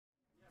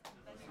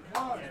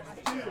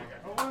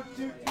One,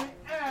 two, three,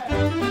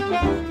 and...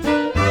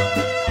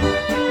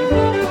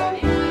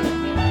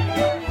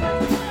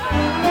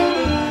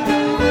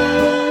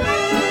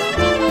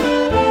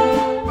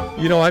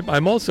 You know,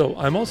 I'm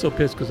also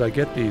pissed because I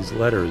get these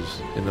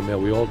letters in the mail.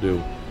 We all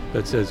do.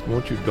 That says,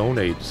 "Won't you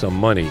donate some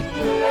money?"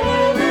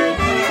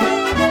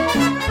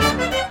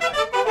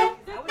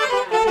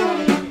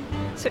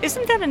 So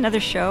isn't that another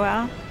show,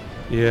 Al?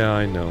 Yeah,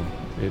 I know.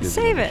 It is.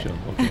 Save it. Show.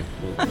 Okay.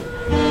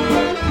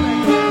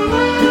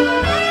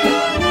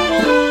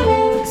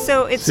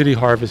 So it's City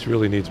Harvest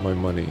really needs my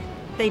money.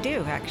 They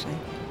do actually.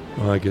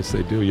 Well, I guess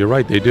they do. You're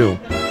right, they do.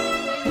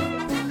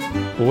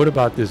 But what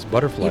about this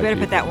butterfly? You better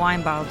people? put that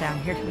wine bottle down.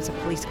 Here comes a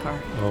police car.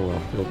 Oh well,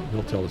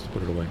 he'll tell us to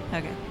put it away.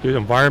 Okay. The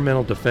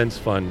Environmental Defense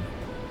Fund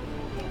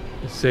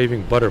is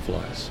saving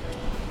butterflies.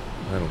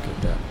 I don't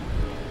get that.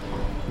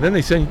 And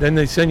then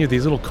they send you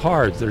these little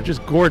cards. They're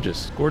just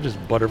gorgeous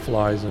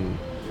butterflies, and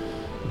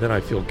then I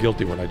feel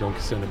guilty when I don't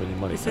send them any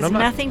money. This has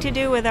nothing to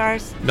do with our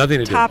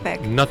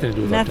topic. Nothing to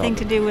do with our topic. Nothing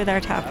to do with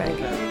our topic.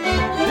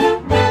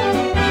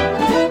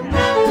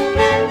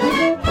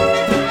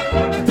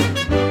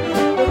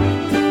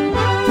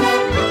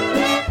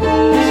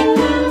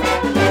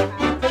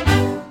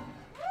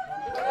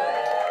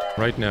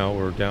 Right now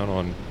we're down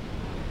on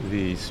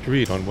the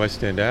street on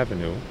West End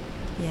Avenue.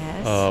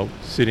 Yes.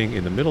 Sitting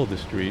in the middle of the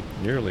street,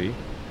 nearly.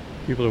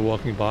 People are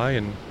walking by,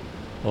 and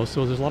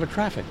also there's a lot of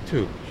traffic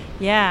too.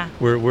 Yeah.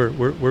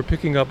 We're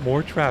picking up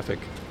more traffic.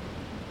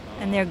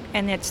 And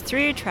it's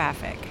through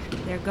traffic.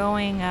 They're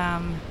going.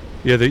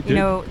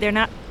 They're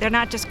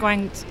not just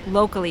going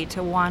locally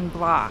to one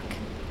block.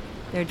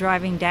 They're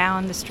driving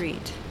down the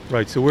street.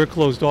 Right. So we're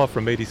closed off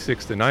from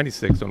 86 to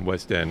 96 on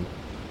West End.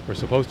 We're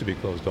supposed to be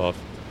closed off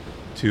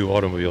to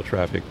automobile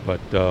traffic, but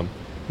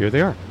here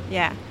they are.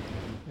 Yeah.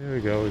 There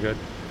we go. We got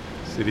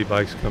city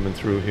bikes coming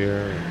through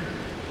here.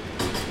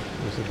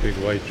 There's a big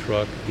white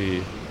truck,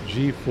 the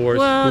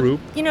G-Force group.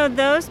 You know,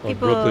 those people. Of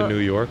Brooklyn, New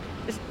York.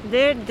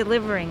 They're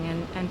delivering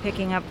and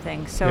picking up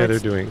things, so yeah,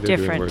 it's they're different.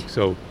 doing work.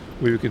 So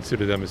we would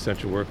consider them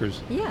essential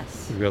workers.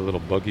 Yes. We've got a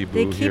little buggy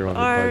boo here on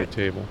by the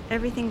table.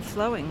 Everything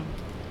flowing.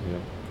 Yeah.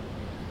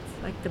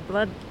 It's like the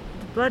blood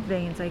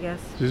veins, I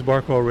guess. This is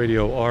Barcall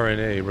Radio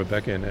RNA,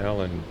 Rebecca and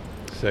Alan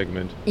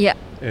segment. Yeah.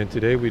 And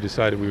today we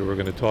decided we were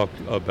going to talk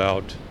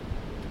about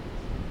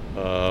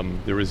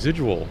the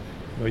residual.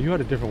 No, you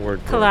had a different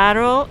word for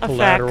collateral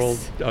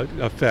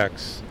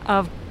effects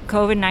of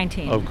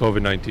COVID-19. Of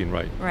COVID-19,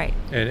 right. Right.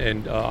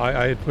 And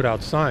I had put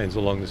out signs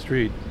along the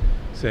street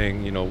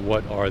saying,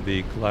 what are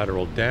the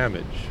collateral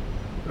damage?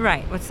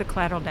 Right. What's the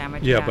collateral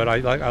damage? Yeah, but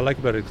I like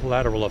about a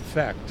collateral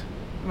effect.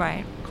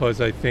 Right.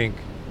 Because I think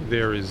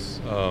there is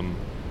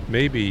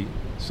maybe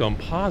some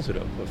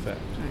positive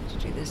effect. Right, to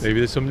do this. Maybe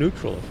there's some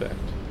neutral effect.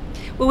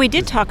 Well, we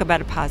did talk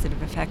about a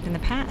positive effect in the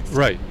past.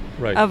 Right.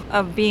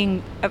 Of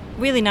being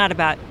really not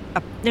about. I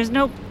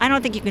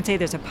don't think you can say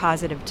there's a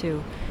positive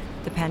to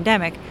the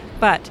pandemic,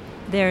 but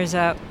there's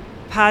a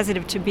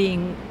positive to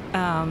being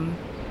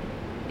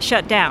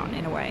shut down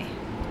in a way,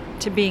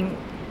 to being,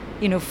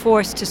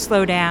 forced to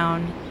slow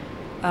down.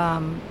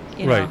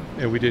 Right,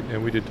 and we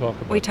did talk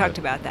about. We talked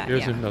about that.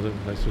 There's another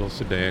nice little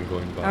sedan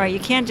going by. All right, you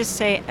can't just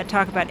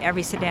talk about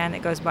every sedan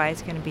that goes by.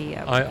 It's going to be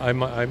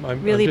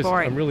I'm really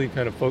boring. I'm really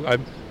kind of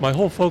my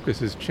whole focus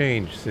has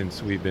changed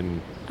since we've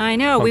been. I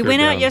know. We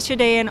went out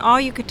yesterday, and all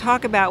you could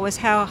talk about was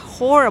how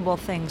horrible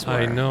things were.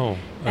 I know.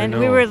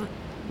 We were.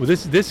 Well,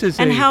 this is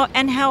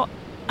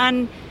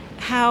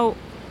how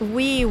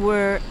we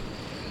were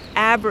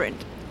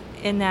aberrant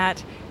in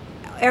that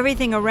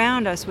everything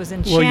around us was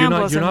in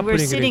shambles, and we were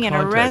sitting in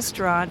a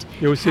restaurant.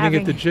 You were sitting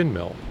at the gin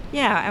mill.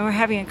 Yeah, and we're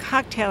having a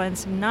cocktail and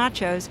some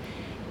nachos,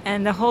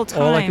 and the whole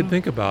time. All I could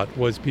think about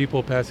was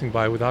people passing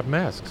by without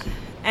masks.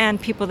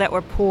 And people that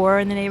were poor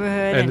in the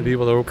neighborhood. And the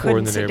people that were poor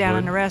in the neighborhood. Couldn't sit down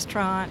in a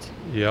restaurant.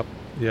 Yep.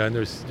 Yeah, and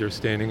they're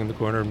standing in the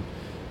corner,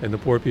 and the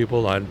poor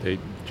people, they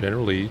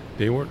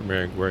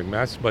weren't wearing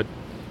masks, but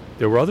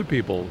there were other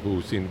people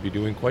who seemed to be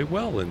doing quite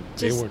well, and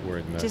they weren't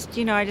wearing masks.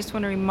 I just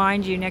want to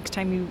remind you next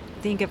time you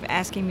think of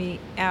asking me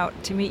out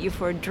to meet you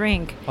for a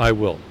drink. I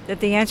will.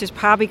 That the answer is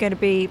probably going to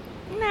be,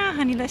 nah,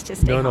 honey, let's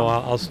just stay home. No,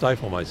 I'll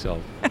stifle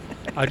myself.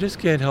 I just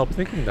can't help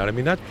thinking that. I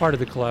mean, that's part of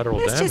the collateral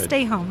damage. Let's just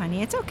stay home,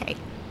 honey. It's okay.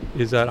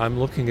 Is that I'm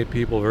looking at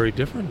people very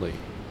differently.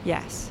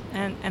 Yes,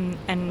 and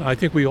I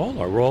think we all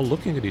are. We're all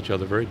looking at each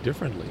other very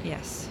differently.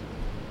 Yes.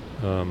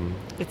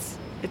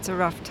 It's a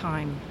rough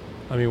time.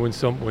 I mean, when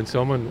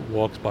someone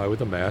walks by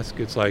with a mask,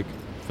 it's like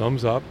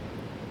thumbs up.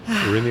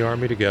 We're in the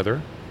army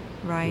together.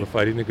 Right. We're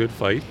fighting a good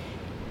fight,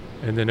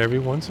 and then every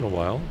once in a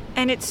while.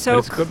 And it's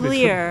so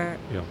clear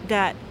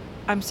that.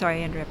 I'm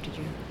sorry, I interrupted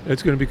you.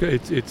 It's going to be.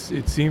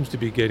 It seems to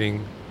be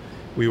getting.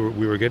 We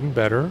were getting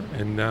better,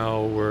 and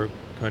now we're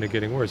kind of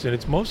getting worse. And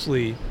it's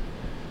mostly,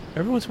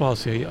 every once in a while, I'll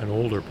see an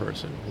older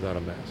person without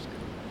a mask,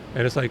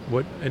 and it's like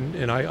what?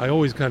 And I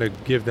always kind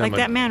of give them like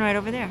that man right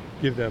over there.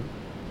 Give them.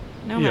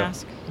 No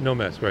mask. No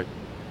mask, right?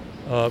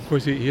 Of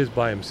course, he is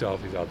by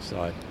himself. He's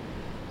outside.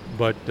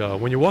 But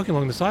when you're walking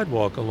along the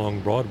sidewalk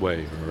along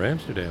Broadway or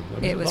Amsterdam, I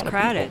mean, It there's a was lot of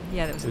crowded. people.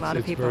 Yeah, there was a lot of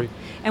It's people. very-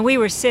 And we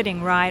were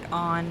sitting right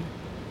on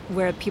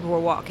where people were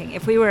walking.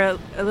 If we were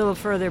a little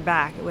further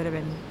back, it would have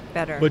been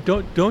better. But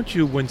don't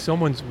you, when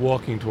someone's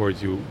walking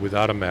towards you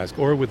without a mask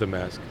or with a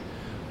mask,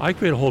 I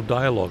create a whole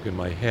dialogue in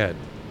my head,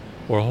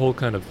 or a whole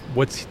kind of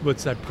what's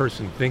that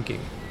person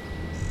thinking?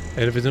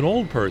 And if it's an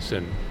old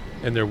person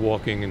and they're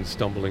walking and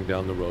stumbling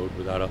down the road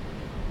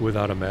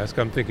without a mask,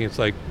 I'm thinking it's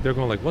like they're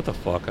going like, what the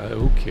fuck?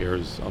 Who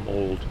cares? I'm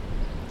old.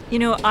 You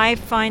know, I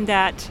find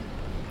that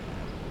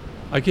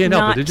I can't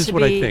help not it. It's just to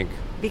what I be- think.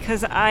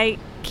 because I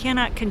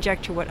cannot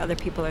conjecture what other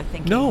people are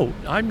thinking. No,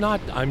 I'm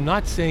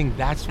not saying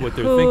that's what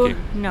they're Who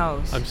thinking.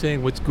 knows? I'm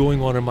saying what's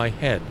going on in my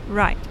head.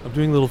 Right. I'm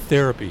doing a little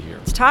therapy here.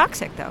 It's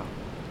toxic, though.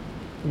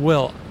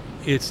 Well,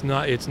 it's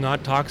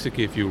not toxic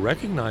if you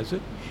recognize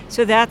it.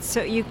 So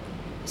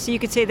you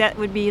could say that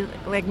would be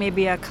like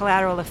maybe a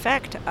collateral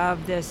effect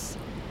of this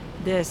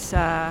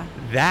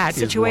That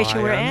situation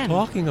is why we're I'm in.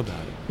 talking about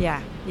it.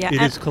 Yeah. It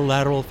And is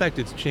collateral effect.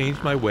 It's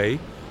changed my way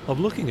of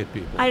looking at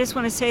people. I just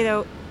want to say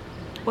though,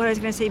 what I was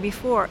going to say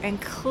before, and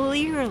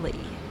clearly,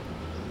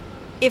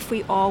 if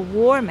we all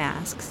wore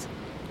masks,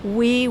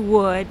 we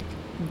would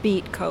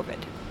beat COVID.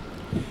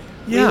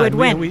 yeah, would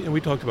and win. We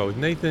talked about it with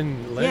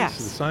Nathan Lentz, Yes.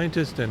 the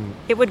scientist, and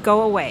It would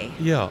go away.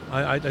 yeah,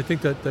 I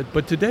think that.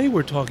 But today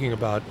we're talking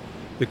about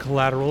the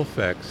collateral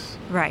effects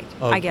Right.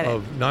 of, I get it.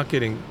 of not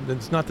getting.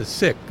 It's not the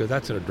sick, because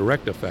that's a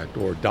direct effect,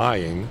 or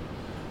dying.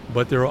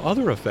 But there are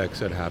other effects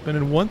that happen,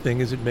 and one thing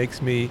is it makes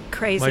me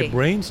Crazy. My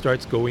brain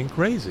starts going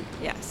crazy.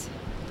 Yes.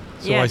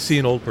 So I Yes. see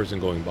an old person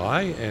going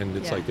by, and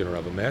it's Yeah. like they don't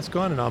have a mask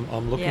on, and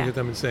I'm looking Yeah. at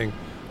them and saying,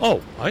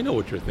 "Oh, I know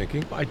what you're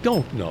thinking. I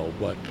don't know,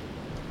 but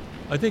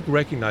I think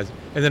recognize."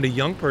 And then a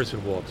young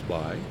person walks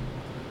by,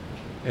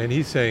 and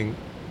he's saying,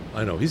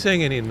 "I know." He's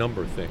saying any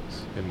number of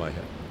things in my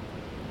head.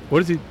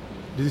 What is he?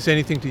 Did he say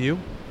anything to you?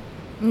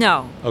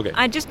 No. Okay.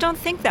 I just don't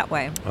think that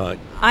way. Uh,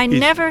 I he's-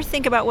 never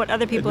think about what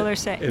other people in- are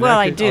saying. in Well,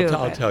 that I case, do.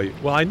 I'll but- tell you.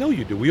 Well, I know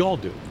you do. We all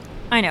do.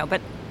 I know,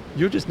 but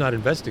You're just not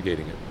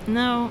investigating it.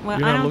 no. Well,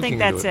 You're I not don't looking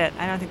think into that's it.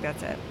 it. I don't think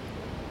that's it.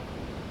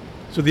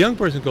 So the young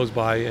person goes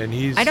by, and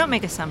he's. I don't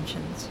make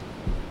assumptions.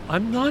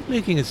 I'm not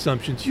making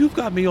assumptions. You've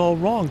got me all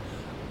wrong.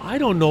 I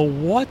don't know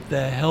what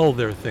the hell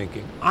they're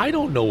thinking. I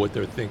don't know what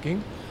they're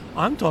thinking.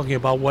 I'm talking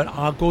about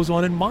what goes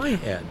on in my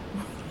head.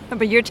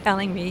 But you're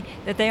telling me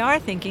that they are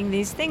thinking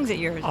these things at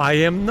yours. I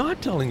am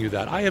not telling you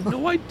that. I have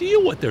no idea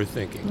what they're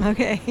thinking.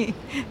 Okay.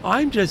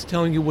 I'm just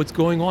telling you what's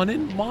going on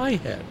in my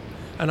head.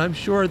 And I'm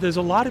sure there's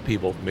a lot of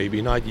people,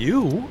 maybe not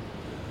you,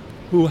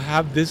 who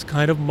have this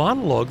kind of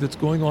monologue that's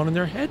going on in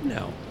their head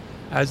now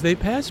as they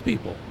pass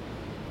people.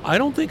 I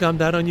don't think I'm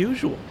that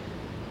unusual.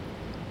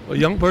 A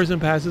young person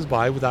passes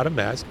by without a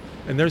mask,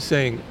 and they're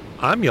saying,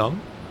 I'm young,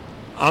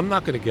 I'm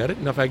not going to get it,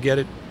 and if I get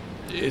it,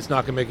 it's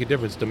not going to make a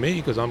difference to me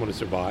because I'm going to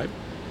survive.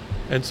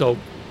 And so,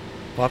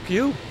 fuck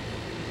you.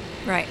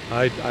 Right.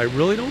 I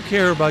really don't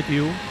care about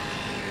you.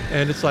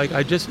 And it's like,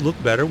 I just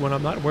look better when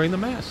I'm not wearing the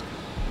mask.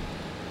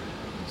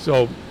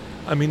 So,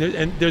 I mean,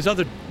 and there's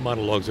other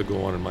monologues that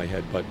go on in my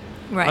head, but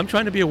Right. I'm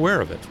trying to be aware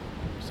of it.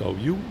 So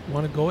you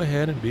want to go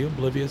ahead and be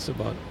oblivious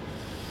about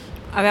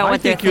About I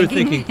what think they're you're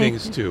thinking. thinking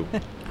things too.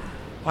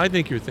 I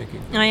think you're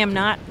thinking. I am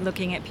not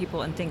looking at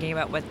people and thinking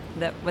about what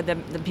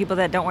the people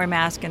that don't wear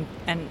masks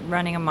and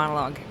running a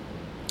monologue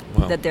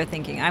Wow. that they're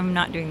thinking. I'm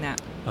not doing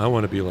that. I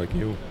want to be like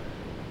you.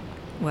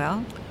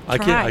 Well, I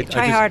try. can't.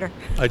 Try just, harder.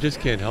 I just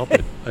can't help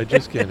it. I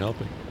just can't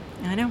help it.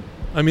 I know.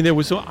 I mean, I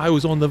was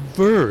on the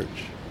verge.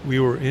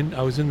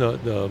 I was in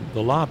the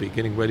lobby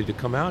getting ready to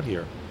come out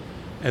here,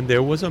 and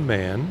there was a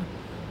man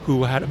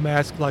who had a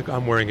mask like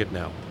I'm wearing it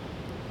now.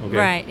 Okay.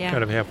 Right, yeah.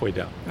 Kind of halfway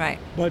down. Right.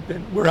 But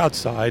then we're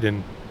outside,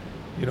 and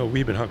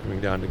we've been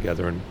hunkering down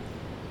together. And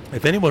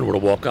if anyone were to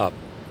walk up,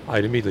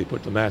 I'd immediately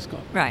put the mask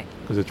on Right.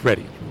 because it's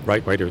ready,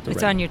 right here at the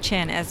It's ready. on your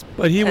chin, as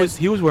But he was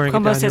wearing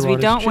Combo it down says here we on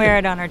his don't chin. wear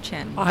it on our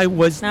chin. I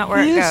was not where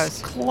it this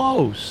goes.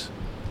 close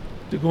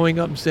to going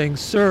up and saying,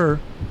 "Sir,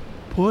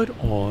 put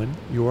on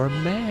your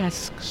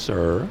mask,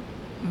 sir.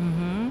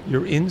 Mm-hmm.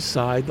 You're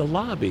inside the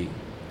lobby.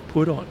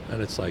 Put on."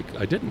 And it's like,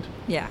 I didn't.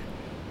 Yeah.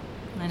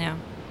 I know.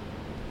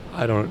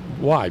 I don't.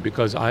 Why?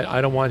 Because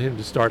I don't want him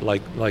to start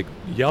like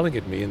yelling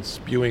at me and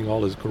spewing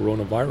all his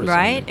coronavirus.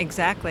 Right. on me.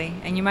 Exactly.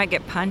 And you might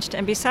get punched.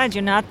 And besides,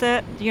 you're not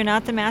the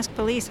mask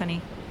police,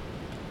 honey.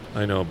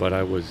 I know, but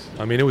it was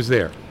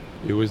there.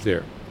 It was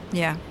there.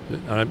 Yeah.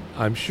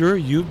 I'm sure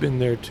you've been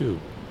there too,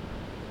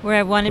 Where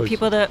I wanted Was-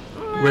 people to.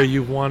 where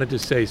you wanted to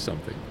say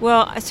something.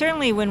 Well,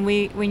 certainly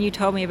when you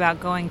told me about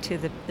going to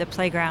the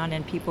playground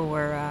and people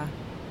were,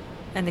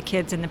 and the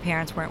kids and the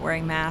parents weren't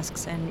wearing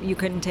masks and you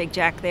couldn't take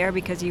Jack there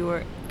because you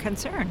were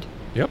concerned.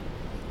 Yep.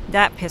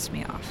 That pissed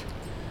me off.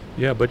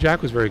 Yeah, but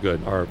Jack was very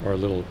good. Our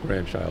little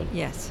grandchild,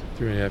 Yes.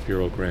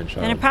 3.5-year-old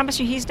grandchild. And I promise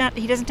you, he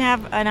doesn't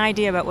have an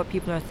idea about what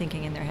people are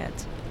thinking in their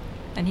heads.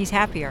 And he's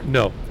happier.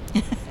 No.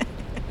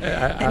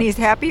 And he's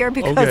happier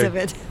because okay. of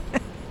it.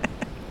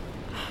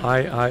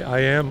 I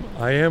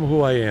am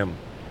who I am.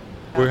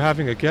 We're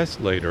having a guest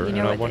later, You know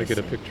and I what want to they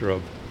get a say.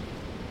 picture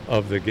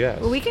of the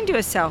guest. Well, we can do a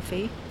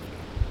selfie.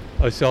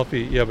 A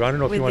selfie, yeah, but I don't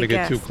know if With you want to the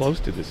get too guest. close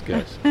to this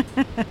guest.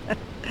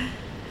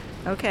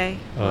 Okay,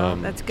 well,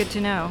 Um, that's good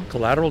to know.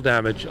 Collateral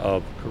damage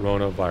of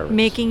coronavirus.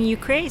 Making you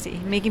crazy,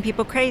 making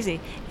people crazy,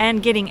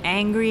 and getting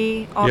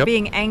angry, Yep.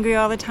 being angry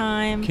all the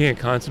time, Can't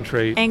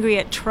concentrate. angry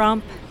at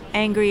Trump,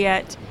 angry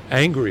at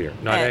Angrier,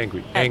 not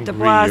angry. at De Angrier.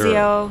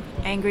 Blasio,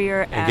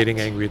 angrier And at getting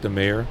angry at the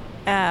mayor.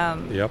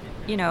 Yep.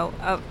 you know,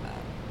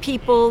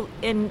 people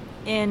in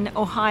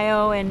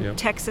Ohio and Yep.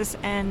 Texas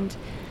and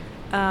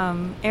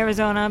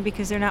Arizona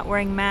because they're not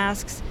wearing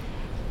masks.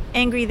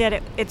 Angry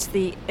that it's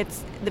the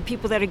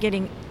people that are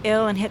getting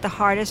ill and hit the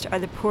hardest are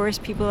the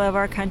poorest people of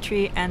our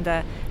country and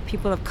the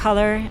people of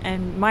color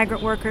and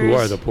migrant workers. Who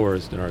are the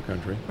poorest in our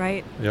country.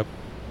 right? Yep.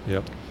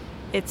 Yep.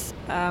 It's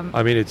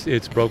I mean,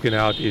 it's broken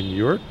out in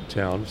your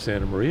town,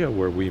 Santa Maria,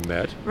 where we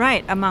met,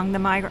 right among the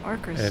migrant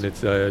workers. and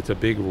it's a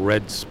big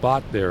red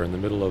spot there in the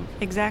middle of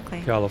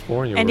exactly.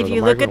 California. And where if the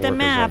you look at migrant the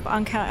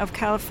workers map are. of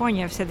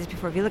California, I've said this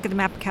before, if you look at the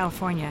map of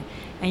California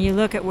and you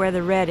look at where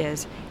the red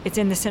is, it's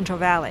in the Central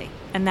Valley.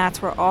 And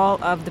that's where all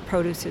of the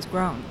produce is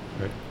grown.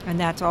 Right. And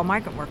that's all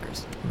migrant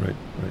workers. Right.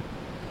 Right.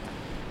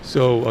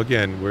 So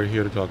again, we're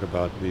here to talk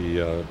about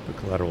the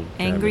collateral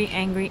Angry, damage.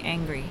 angry,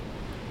 angry.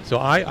 So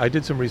I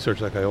did some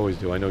research like I always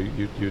do. I know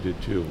you did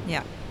too.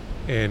 Yeah.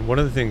 And one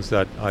of the things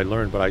that I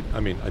learned, but I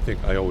mean, I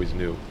think I always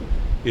knew,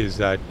 is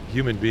that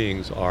human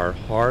beings are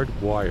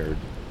hardwired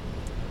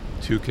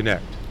to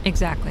connect.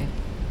 Exactly.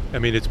 I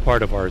mean, it's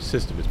part of our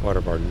system. It's part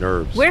of our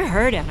nerves. We're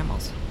herd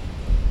animals.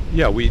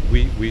 Yeah,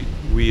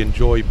 we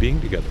enjoy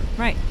being together.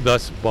 Right.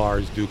 Thus,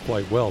 bars do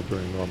quite well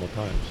during normal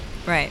times.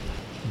 Right.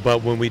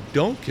 But when we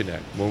don't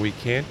connect, when we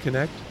can't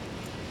connect,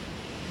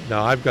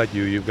 now I've got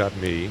you, you've got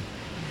me,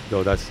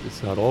 though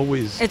it's not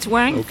always. It's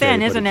wearing okay, thin,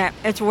 but isn't it?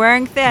 It's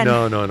wearing thin.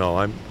 No,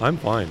 I'm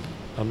fine.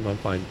 I'm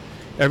fine.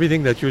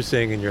 Everything that you're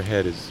saying in your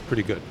head is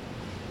pretty good.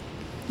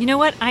 You know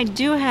what? I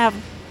do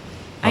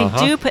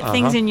put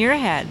things in your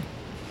head.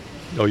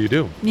 Oh, you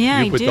do?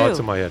 Yeah, you I put do. thoughts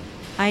in my head.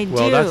 I do.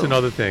 Well, that's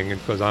another thing,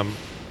 because I'm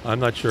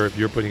not sure if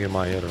you're putting it in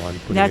my head or I'm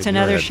putting That's it in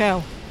your another head.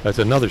 show. That's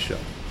another show.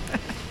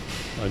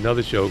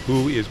 Another show.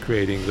 Who is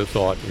creating the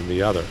thought in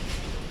the other?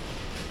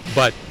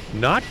 But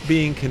not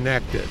being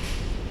connected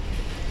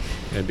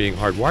and being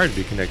hardwired to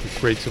be connected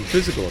creates some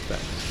physical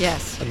effects.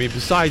 Yes. I mean,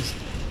 besides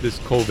this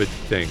COVID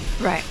thing.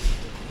 Right.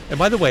 And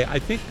by the way, I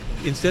think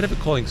instead of it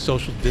calling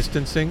social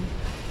distancing,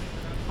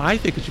 I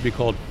think it should be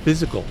called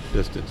physical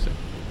distancing.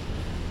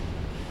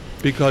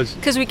 Because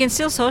Because we can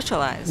still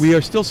socialize. we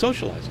are still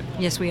socializing.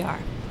 Yes, we are.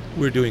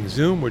 We're doing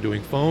Zoom, we're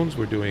doing phones,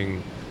 we're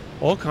doing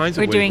all kinds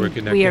of ways we're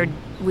connecting.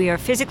 We are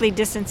physically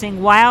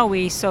distancing while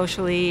we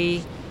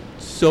socially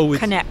So it's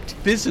connect.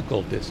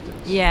 physical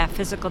distance. Yeah,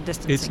 physical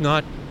distancing.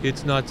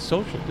 It's not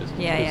social distance.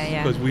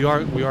 Yeah. Because we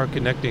are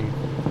connecting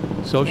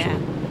socially.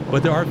 Yeah.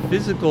 But there are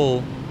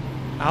physical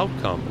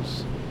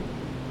outcomes.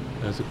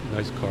 There's a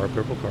nice car,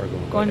 purple car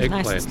going by. Going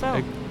nice and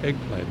slow.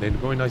 Eggplant. They're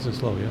going nice and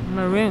slow, yeah.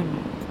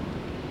 Maroon.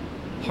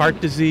 Heart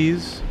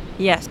disease,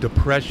 Yes.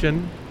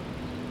 depression,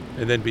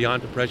 and then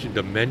beyond depression,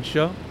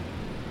 dementia,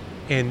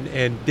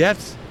 and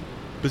deaths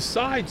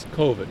besides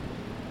COVID.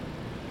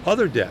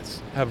 Other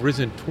deaths have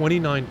risen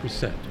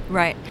 29%.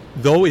 Right.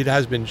 Though it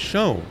has been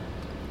shown,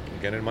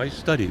 again in my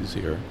studies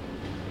here,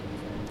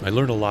 I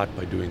learned a lot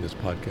by doing this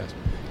podcast.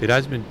 It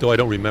has been, though I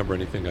don't remember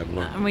anything I've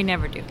learned. We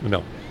never do.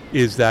 No,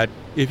 is that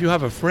if you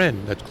have a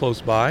friend that's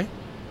close by,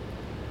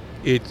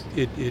 it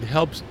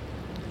helps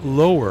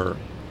lower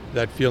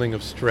that feeling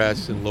of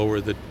stress and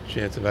lower the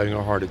chance of having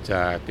a heart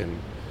attack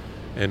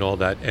and all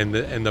that. And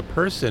the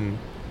person,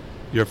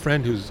 your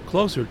friend who's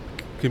closer,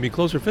 can be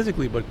closer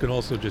physically, but can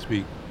also just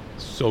be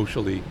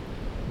socially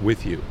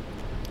with you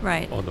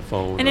Right. on the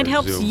phone. And or it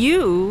helps Zoom.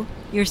 you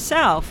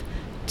yourself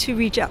to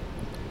reach out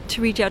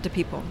to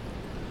people.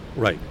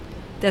 Right.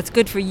 That's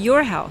good for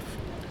your health.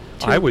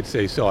 I would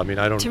say so. I mean,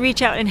 I don't. To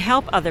reach out and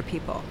help other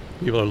people.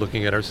 People are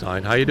looking at our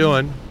sign. How you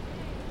doing?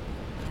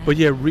 But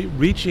yeah,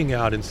 reaching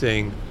out and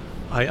saying,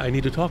 I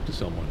need to talk to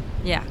someone.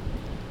 Yeah.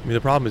 I mean,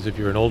 the problem is if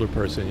you're an older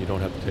person, you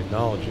don't have the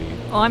technology.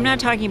 Oh, I'm not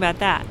talking about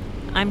that.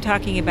 I'm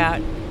talking about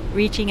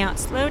reaching out.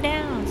 Slow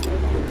down. Slow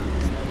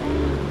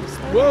down.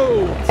 Slow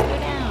Whoa! down. Slow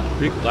down.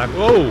 Big black.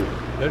 Whoa!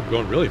 They're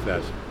going really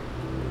fast.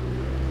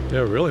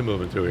 They're really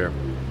moving through here.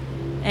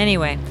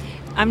 Anyway,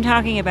 I'm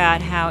talking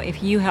about how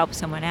if you help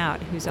someone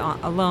out who's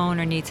alone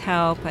or needs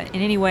help in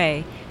any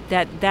way,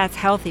 that's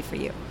healthy for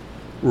you.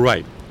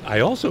 Right. I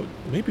also,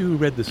 maybe we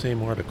read the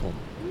same article.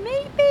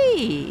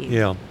 Maybe.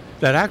 Yeah.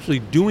 That actually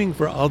doing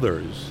for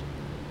others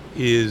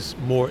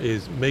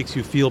makes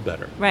you feel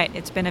better Right.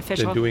 It's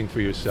beneficial. than doing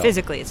for yourself.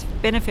 Physically, it's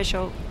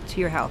beneficial to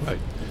your health. Right.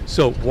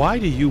 So why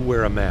do you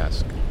wear a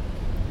mask?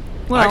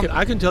 Well,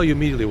 I can tell you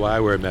immediately why I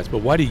wear a mask, but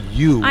why do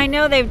you? I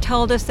know they've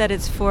told us that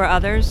it's for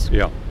others.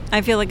 Yeah.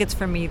 I feel like it's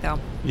for me, though.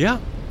 Yeah.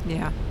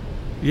 Yeah,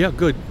 Yeah,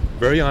 good.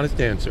 Very honest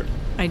answer.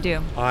 I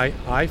do.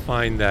 I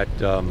find that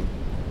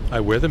I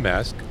wear the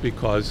mask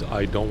because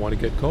I don't want to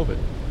get COVID.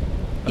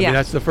 I Yeah. mean,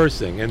 that's the first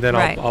thing. And then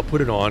Right. I'll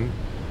put it on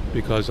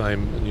because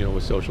I'm,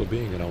 a social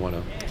being and I want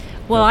to.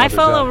 Well, I others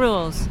follow out.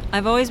 rules.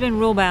 I've always been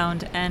rule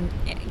bound and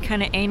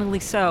kind of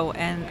anally so.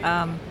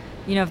 And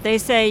if they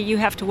say you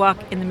have to walk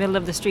in the middle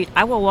of the street,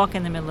 I will walk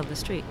in the middle of the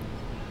street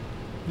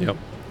Yep.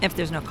 if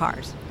there's no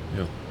cars.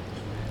 Yeah.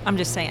 I'm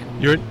just saying.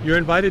 You're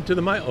invited to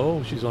the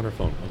Oh, she's on her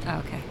phone. Okay. Oh,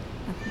 okay.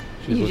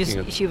 She's looking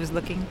at. She was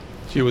looking.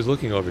 She was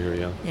looking over here.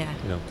 Yeah. Yeah.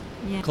 Yeah.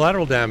 Yeah.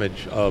 Collateral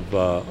damage of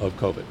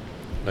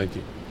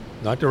COVID-19,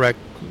 not direct,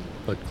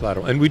 but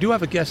collateral. And we do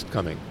have a guest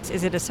coming.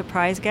 Is it a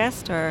surprise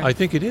guest or? I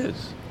think it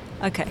is.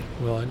 Okay.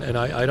 Well, and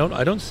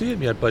I don't see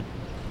him yet, but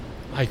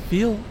I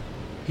feel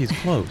he's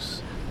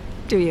close.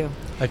 Do you?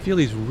 I feel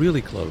he's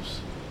really close.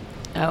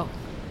 Oh.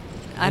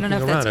 I don't know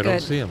if Looking that's around, good. I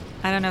don't see him.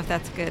 I don't know if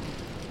that's good.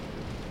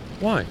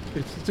 Why?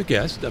 It's a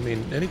guest. I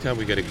mean, anytime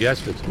we get a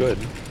guest, it's good.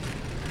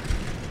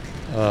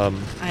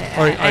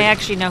 I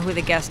actually know who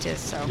the guest is.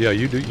 So. Yeah,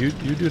 you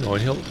do know,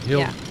 and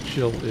Yeah. it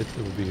will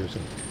be here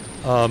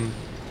soon.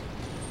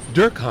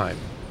 Durkheim,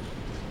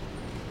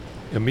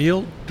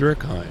 Emil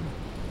Durkheim,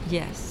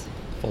 Yes.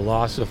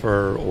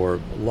 philosopher or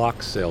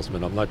lock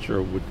salesman. I'm not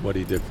sure what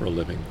he did for a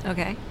living.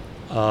 Okay.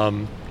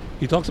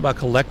 He talks about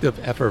collective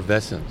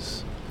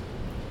effervescence,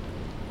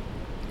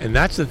 and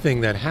that's the thing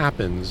that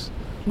happens.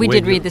 We when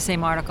did you're- read the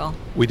same article.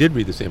 We did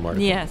read the same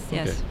article. Yes,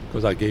 yes.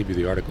 Because I gave you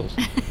the articles.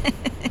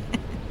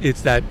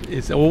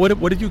 Well,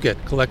 what did you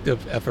get?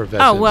 Collective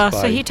effervescence. Oh well,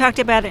 so by- he talked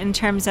about it in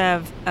terms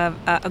of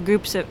a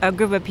group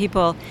of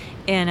people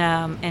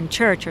in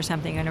church or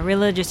something, in a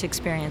religious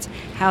experience,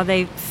 how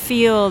they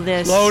feel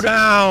this. Slow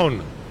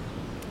down.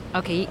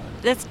 Okay,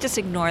 let's just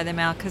ignore them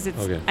out because it's.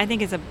 Okay. I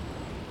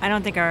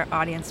don't think our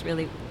audience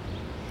really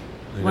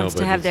I wants know,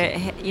 to but have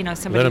it's- their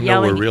somebody let 'em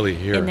know we're yelling really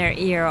here. in their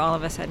ear all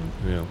of a sudden.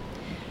 Yeah.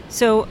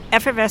 So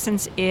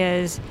effervescence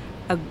is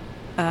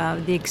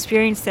the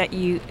experience that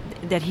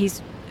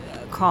he's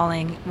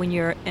calling when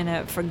you're in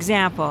for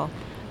example,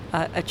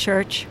 a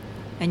church,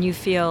 and you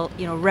feel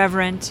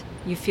reverent.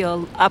 You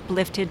feel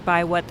uplifted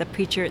by what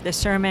the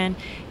sermon.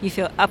 You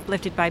feel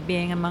uplifted by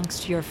being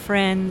amongst your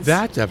friends.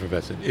 That's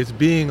effervescent. It's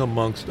being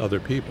amongst other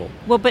people.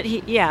 Well, but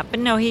he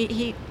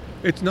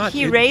It's not.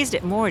 raised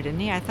it more, didn't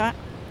he? I thought.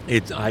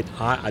 It's I.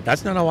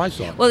 That's not how I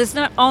saw it. Well, it's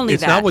not only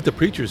it's that. not what the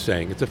preacher's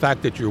saying. It's the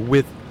fact that you're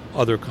with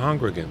other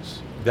congregants.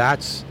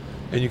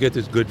 And you get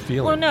this good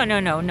feeling. Well,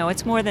 no.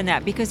 It's more than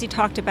that because he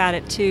talked about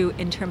it too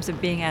in terms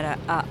of being at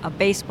a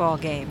baseball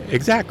game.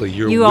 Exactly.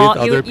 You're with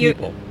other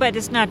people. But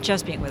it's not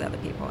just being with other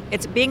people.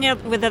 It's being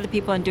with other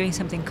people and doing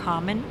something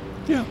common.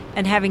 Yeah.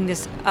 And having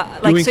this,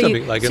 Doing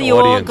something like an you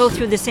all audience. go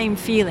through the same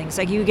feelings.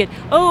 Like you get,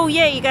 oh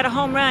yeah, you got a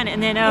home run,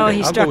 and then Okay,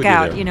 he I'll go struck with you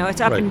out. there.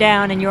 It's up Right. and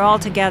down, and you're all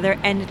together,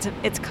 and it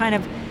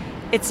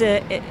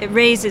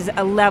raises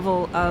a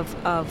level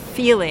of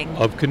feeling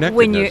Of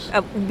when you're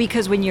connectedness.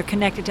 because when you're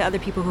connected to other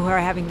people who are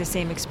having the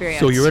same experience.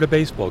 So you're at a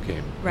baseball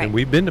game, Right. and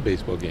we've been to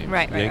baseball games,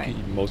 Right.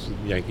 most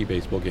of the Yankee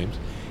baseball games,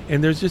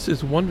 and there's just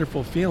this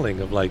wonderful feeling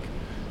of like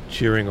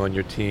cheering on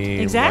your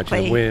team, Exactly.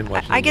 watching them win,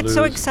 watching I them get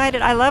so lose.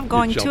 excited. I love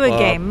going jump to a up.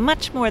 game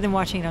much more than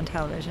watching it on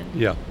television.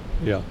 Yeah,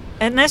 yeah.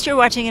 Unless you're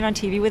watching it on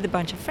TV with a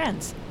bunch of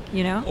friends,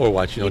 Or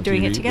watching You're on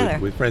doing TV it together.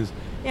 with friends.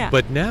 Yeah.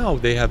 But now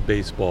they have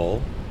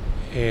baseball,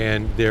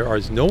 and there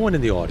is no one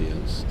in the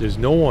audience. There's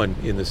no one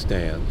in the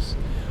stands.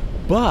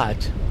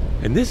 But,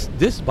 and this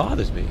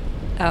bothers me.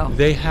 Oh.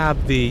 They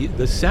have the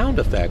sound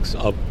effects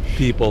of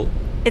people.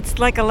 It's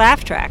like a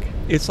laugh track.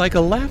 It's like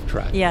a laugh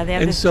track. Yeah, they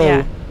have and this- so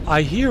yeah.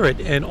 I hear it,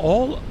 and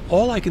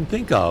all I can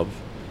think of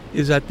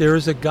is that there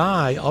is a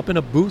guy up in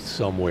a booth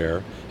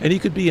somewhere, and he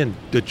could be in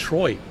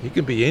Detroit. He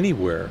could be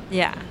anywhere.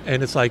 Yeah.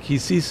 And it's like he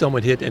sees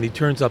someone hit, and he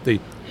turns up the.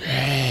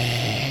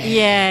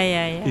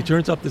 Yeah. He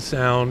turns up the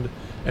sound,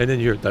 and then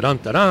you're da-dun,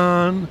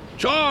 da-dun,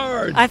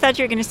 charge! I thought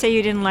you were going to say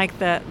you didn't like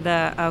the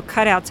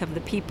cutouts of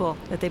the people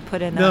that they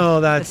put in. No,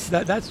 that's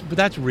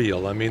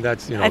real. I mean,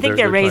 that's, I think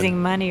they're trying-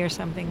 raising money or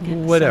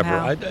something. Whatever.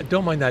 somehow. I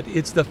don't mind that.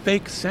 It's the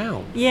fake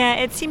sound. Yeah,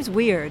 it seems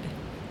weird.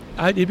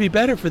 It'd be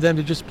better for them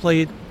to just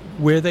play it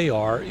where they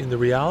are, in the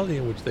reality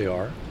in which they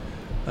are.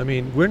 I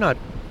mean,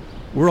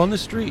 we're on the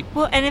street.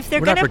 Well, and if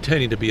they're We're not going to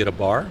pretending to be at a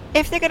bar.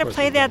 if they're going to course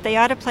play they that, they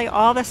ought to play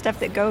all the stuff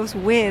that goes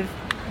with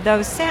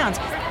those sounds.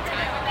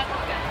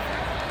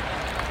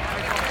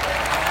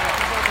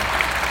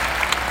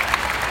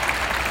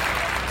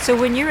 So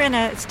when you're in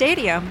a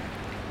stadium,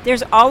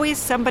 there's always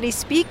somebody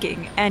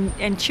speaking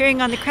and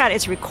cheering on the crowd.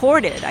 It's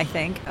recorded, I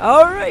think.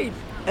 All right,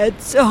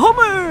 it's a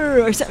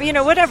homer or something,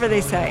 whatever they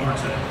say.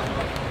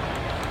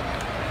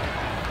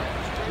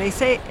 They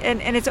say,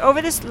 and it's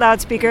over this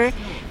loudspeaker,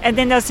 and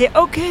then they'll say,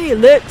 okay,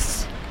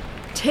 let's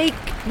take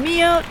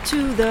me out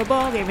to the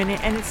ball game.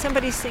 And it's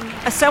somebody singing,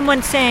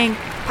 someone saying,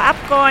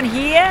 popcorn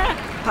here,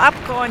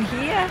 popcorn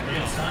here.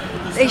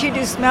 They should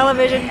do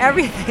smell-o-vision,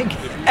 everything,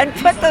 and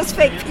put those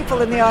fake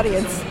people in the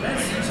audience.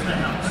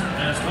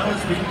 As well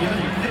as being given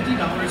a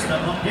 $50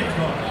 StubHub gift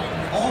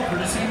card, all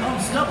courtesy of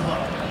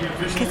StubHub. the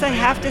official Because I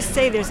have to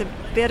say, there's a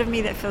bit of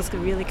me that feels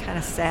really kind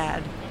of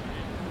sad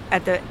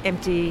at the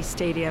empty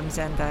stadiums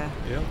and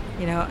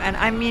and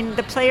I mean,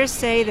 the players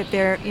say that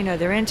they're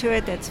into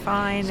it. That's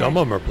fine. Some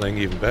of them are playing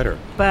even better.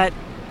 But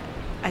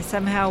I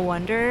somehow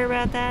wonder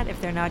about that, if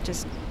they're not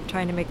just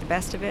trying to make the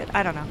best of it.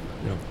 I don't know.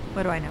 Yeah.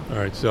 What do I know? All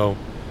right, so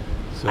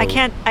I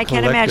can't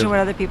imagine what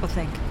other people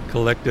think.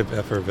 Collective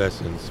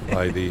Effervescence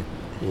by the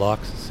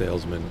locks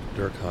salesman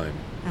Durkheim.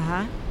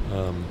 Uh-huh.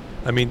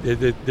 I mean,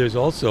 there's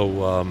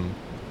also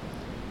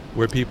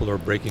where people are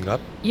breaking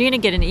up. You're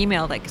going to get an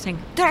email like saying,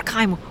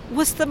 Durkheim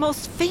was the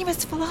most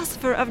famous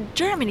philosopher of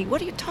Germany.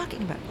 What are you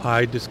talking about?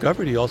 I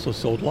discovered he also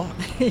sold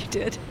locks. You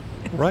did?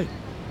 Right.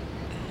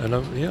 And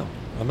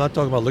I'm not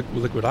talking about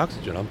liquid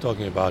oxygen. I'm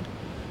talking about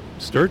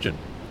sturgeon.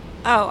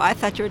 Oh, I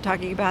thought you were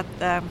talking about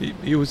the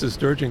He was the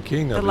sturgeon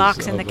king the of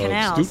locks in the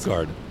canals.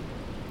 Stuttgart.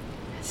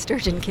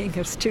 Sturgeon King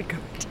of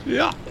Stuttgart.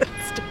 Yeah.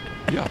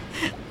 Yeah.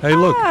 Hey,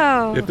 look.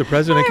 Oh, If the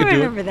president could do it, I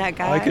remember that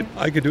guy.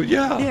 I could do it.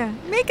 Yeah. Yeah,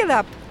 make it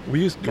up.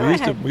 We used Go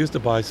ahead. to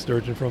buy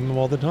sturgeon from them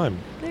all the time.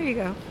 There you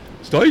go.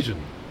 Sturgeon.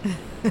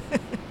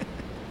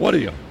 What are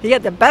you? He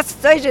had the best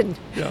sturgeon.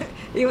 Yeah.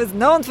 He was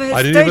known for his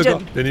I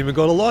sturgeon. didn't even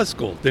go to law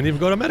school. Didn't even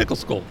go to medical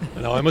school.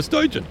 And now I'm a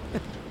sturgeon.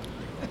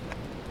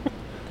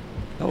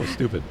 That was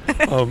stupid.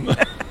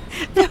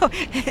 No,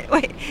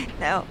 wait,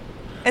 no.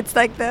 It's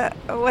like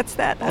what's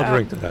that? I'll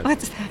drink to that.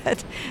 What's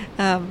that?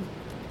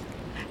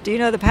 Do you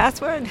know the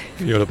password?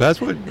 You know the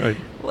password? Right.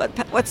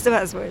 What's the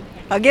password?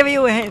 I'll give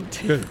you a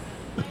hint. Good.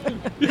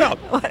 Yeah.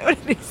 What did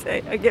he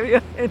say? I'll give you a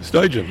hint.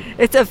 Sturgeon.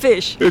 It's a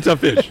fish. It's a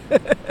fish.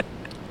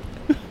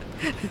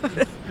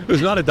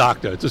 It's not a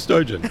doctor. It's a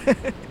sturgeon.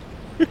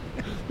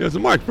 It's the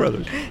Marx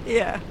Brothers.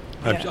 Yeah.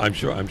 I'm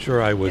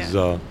sure I was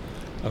Yeah.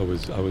 I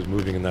was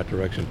moving in that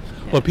direction.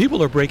 Yeah. Well,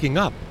 people are breaking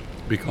up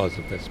because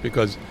of this.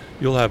 Because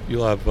you'll have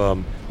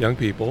young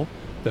people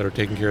that are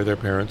taking care of their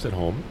parents at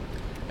home,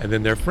 and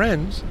then their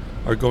friends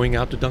are going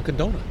out to Dunkin'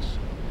 Donuts,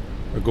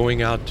 or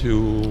going out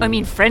to. I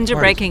mean, friends are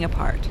parties. breaking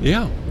apart.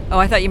 Yeah. Oh,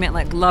 I thought you meant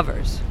like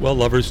lovers. Well,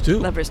 lovers too.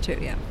 Lovers too,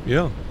 yeah.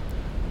 Yeah.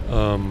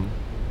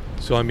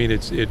 So I mean,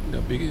 it's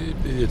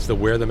the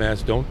wear the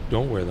mask,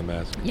 don't wear the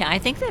mask. Yeah, I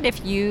think that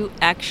if you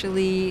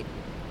actually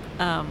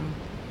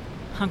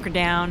hunker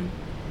down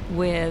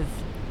with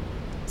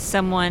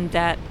someone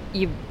that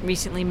you've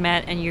recently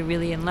met and you're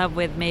really in love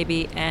with,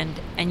 maybe, and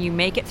you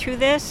make it through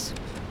this,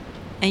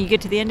 and you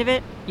get to the end of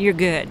it, you're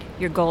good.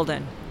 You're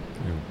golden.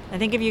 Yeah. I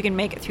think if you can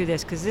make it through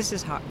this, because this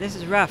is hard, this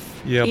is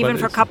rough, Yeah, even but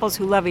for it's- couples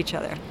who love each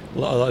other.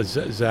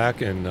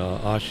 Zach and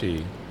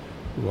Ashi,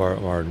 who are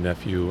our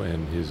nephew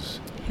and his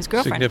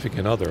Girlfriend.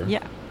 significant other,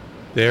 Yeah,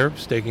 they're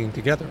staking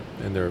together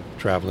and they're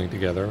traveling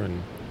together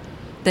and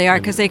they are,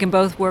 And- because they can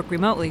both work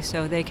remotely,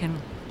 so they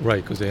can.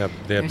 right because they have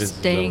They're businesses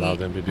that staying. allow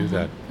them to do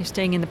that. You're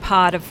staying in the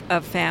pod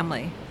of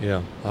family.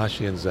 Yeah,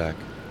 Ashi and Zach.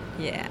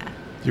 Yeah.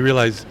 Do you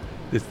realize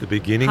it's the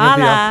beginning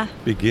Holla.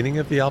 beginning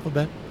of the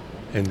alphabet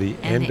and the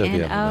And end of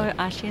the alphabet?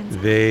 Oh, Ashi and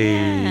Zach. They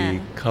Yeah.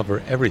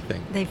 cover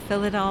everything They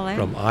fill it all in.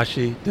 from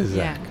Ashi to Yeah,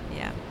 Zach.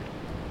 yeah.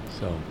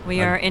 So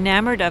We are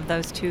enamored of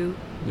those two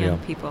young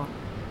Yeah. people.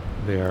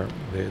 they're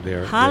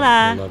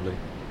Holla. lovely.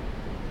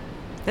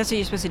 That's what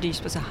you're supposed to do. You're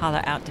supposed to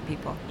holla out to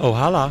people. Oh,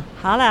 holla,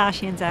 Holla,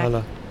 Ashi and Zach.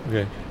 holla.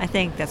 Okay. I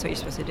think that's what you're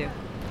supposed to do.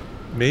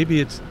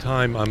 Maybe it's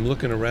time. I'm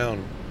looking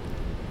around.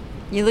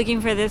 You're looking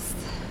for this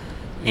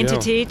Yeah.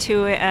 entity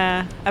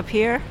to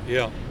appear.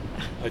 Yeah,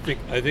 I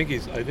think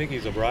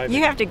he's arriving.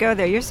 You have to go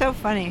there. You're so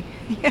funny.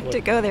 You have to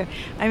What? go there.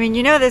 I mean,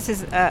 you know this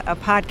is a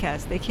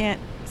podcast. They can't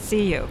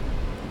see you.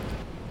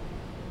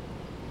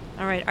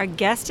 All right, our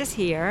guest is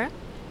here,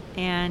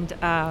 and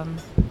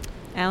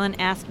Alan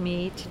asked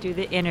me to do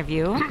the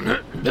interview.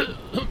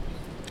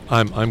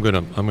 I'm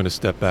gonna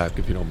step back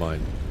if you don't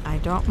mind. I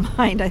don't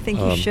mind. I think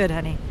you should,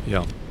 honey.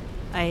 Yeah.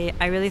 I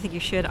really think you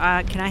should.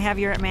 Can I have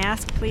your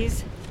mask,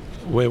 please?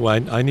 Wait,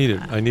 I need it.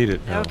 I need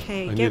it now.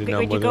 Okay. I need it now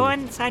Would more you go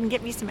than- inside and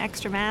get me some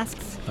extra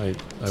masks I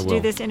to will. do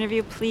this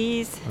interview,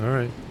 please? All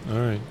right.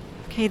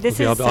 Okay. This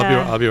Okay, is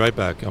I'll be right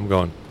back. I'm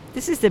going.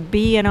 this is the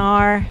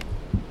B&R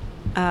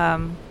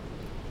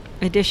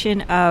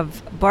edition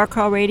of Bar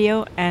Crawl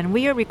Radio, and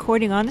we are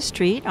recording on the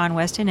street on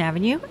West End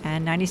Avenue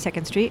and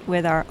 92nd Street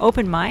with our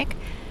open mic,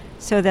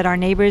 so that our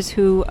neighbors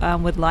who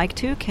would like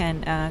to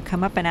can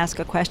come up and ask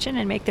a question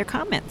and make their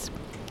comments.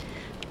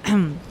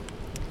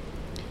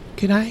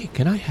 Can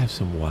I have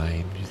some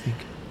wine? Do you think?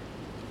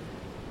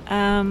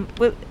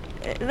 Well,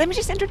 let me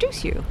just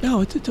introduce you.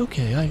 No, it's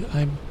okay.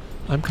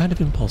 I'm kind of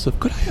impulsive.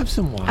 Could I have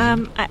some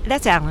wine?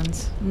 That's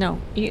Alan's. No,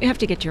 you have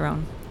to get your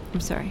own. I'm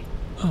sorry.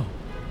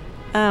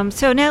 Oh,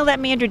 So now let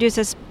me introduce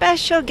a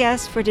special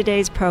guest for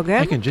today's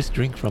program. I can just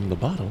drink from the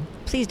bottle.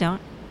 Please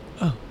don't.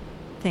 Oh,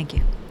 Thank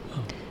you.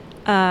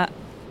 oh.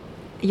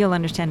 You'll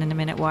understand in a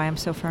minute why I'm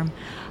so firm.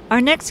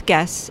 Our next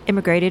guest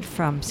immigrated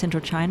from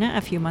Central China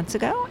a few months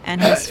ago and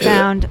has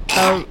found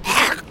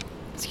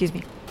excuse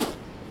me,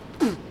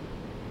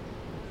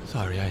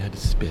 Sorry, I had to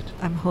spit.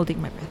 I'm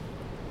holding my breath.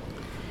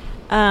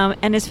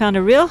 And has found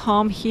a real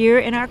home here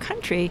in our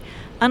country.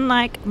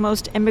 Unlike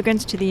most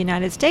immigrants to the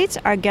United States,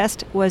 our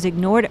guest was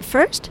ignored at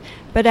first,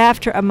 but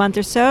after a month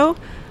or so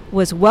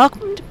was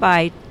welcomed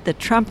by the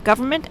Trump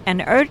government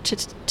and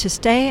urged to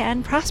stay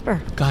and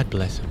prosper. God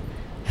bless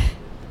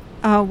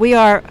him. We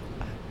are,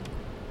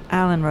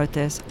 Alan wrote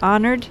this,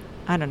 honored.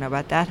 I don't know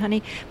about that,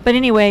 honey. But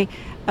anyway,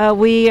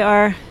 we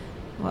are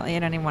well, I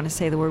don't even want to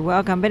say the word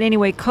welcome, but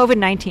anyway,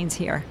 COVID-19's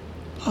here.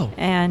 Oh,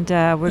 And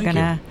I'm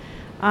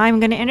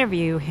going to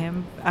interview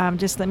him.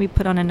 Just let me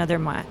put on another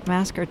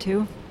mask or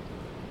two.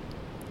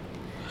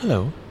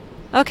 hello.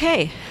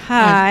 Okay.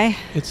 Hi.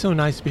 It's so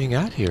nice being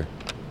out here.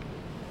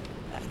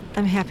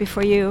 I'm happy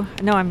for you.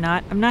 No, I'm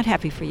not. I'm not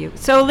happy for you.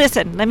 So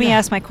listen, let me Yeah.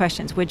 ask my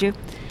questions, would you?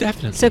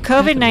 Definitely. So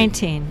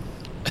COVID-19,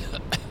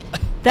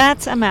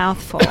 that's a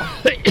mouthful.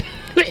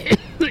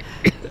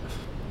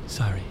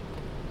 Sorry.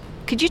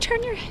 Could you turn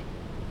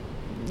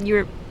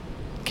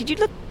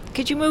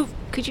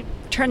could you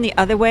turn the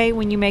other way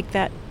when you make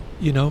that?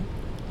 You know,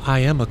 I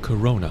am a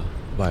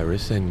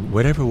coronavirus, and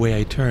whatever way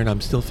I turn,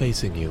 I'm still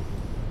facing you.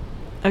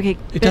 Okay.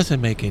 It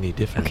doesn't make any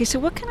difference. Okay, so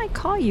what can I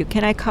call you?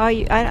 Can I call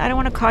you? I don't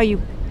want to call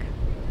you.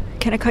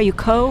 Can I call you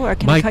Co, or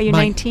can I call you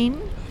 19?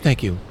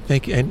 Thank you,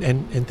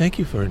 and thank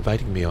you for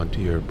inviting me onto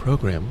your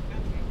program,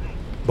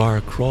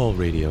 Bar Crawl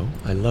Radio.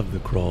 I love the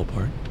crawl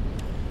part.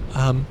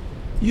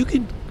 You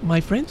can. My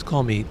friends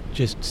call me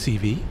just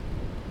CV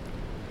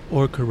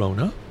or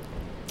Corona.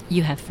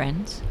 You have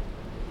friends?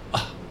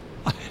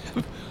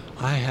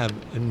 I have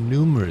a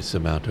numerous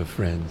amount of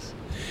friends.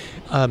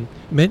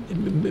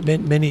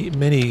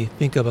 Many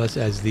think of us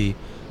as the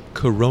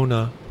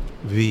Corona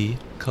V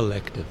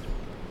Collective.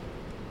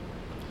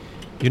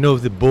 You know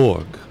the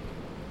Borg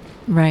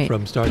Right.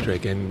 from Star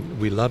Trek, and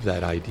we love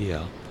that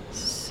idea.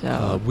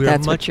 So we're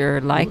that's much- what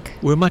you're like?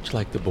 We're much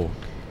like the Borg,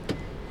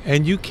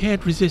 and you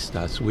can't resist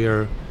us. We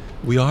are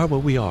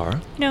what we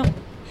are, No.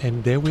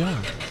 and there we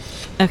are.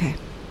 Okay.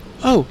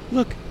 Oh,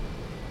 look,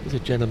 there's a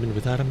gentleman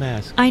without a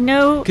mask. I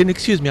know.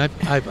 Excuse me,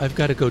 I've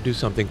got to go do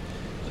something.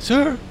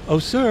 Sir, oh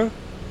sir.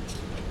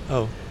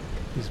 Oh,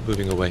 he's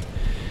moving away.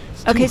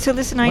 It's Okay, too- so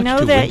listen, I much know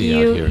too that windy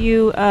out here.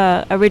 you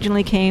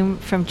originally came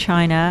from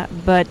China,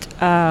 but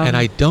And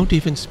I don't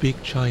even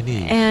speak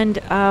Chinese. and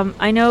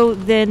I know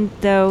then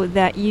though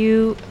that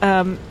you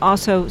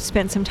also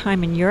spent some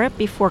time in Europe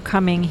before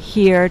coming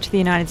here to the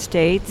United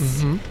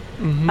States.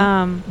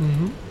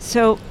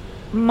 So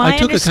my I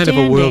took a kind of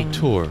a world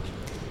tour.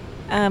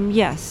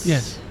 Yes.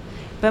 Yes.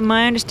 But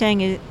my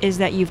understanding is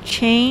that you've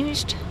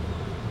changed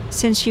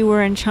since you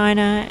were in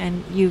China,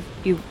 and you've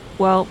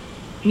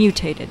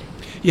mutated.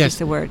 Yes. Is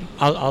the word.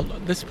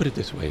 Let's put it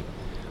this way.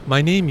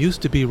 My name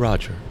used to be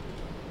Roger.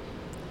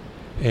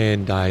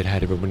 And I'd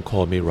had everyone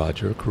call me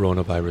Roger,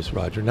 coronavirus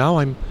Roger. Now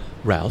I'm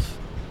Ralph.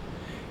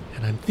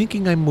 And I'm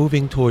thinking I'm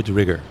moving towards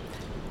rigor.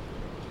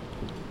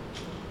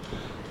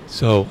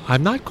 So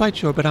I'm not quite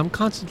sure, but I'm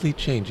constantly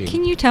changing.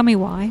 Can you tell me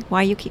why?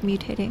 Why you keep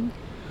mutating?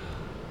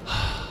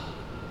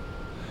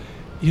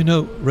 You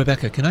know,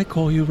 Rebecca, can I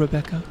call you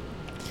Rebecca?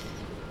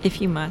 If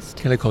you must.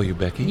 Can I call you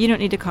Becky? You don't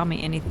need to call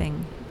me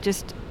anything.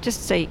 Just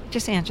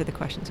answer the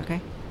questions,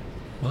 okay?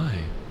 Why?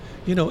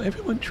 You know,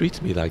 everyone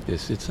treats me like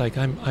this. It's like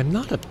I'm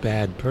not a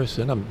bad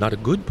person. I'm not a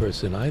good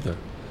person either.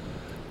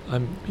 I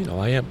am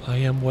what I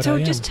am. So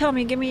just tell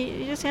me,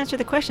 just answer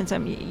the questions.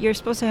 You're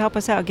supposed to help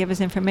us out, give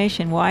us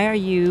information. Why are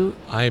you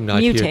I'm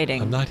not mutating?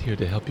 Here, I'm not here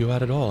to help you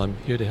out at all. I'm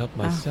here to help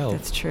myself. Oh,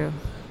 that's true.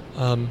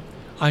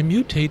 I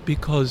mutate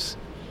because,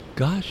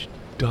 gosh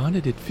darn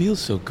it feels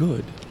so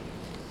good.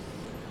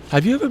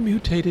 Have you ever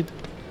mutated?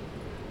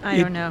 I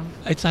don't know.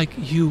 It's like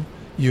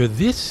you're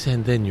this,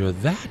 and then you're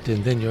that,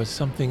 and then you're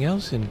something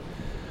else, and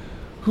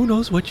who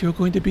knows what you're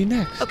going to be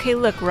next. Okay,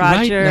 look,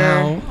 Roger. Right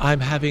now, I'm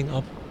having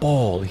a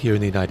ball here in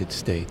the United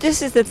States.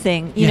 This is the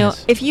thing. You know,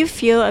 Yes. if you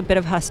feel a bit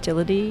of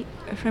hostility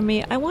from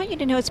me, I want you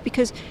to know it's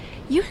because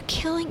you're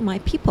killing my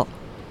people.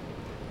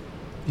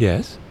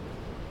 Yes?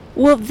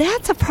 Well,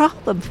 that's a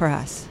problem for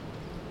us.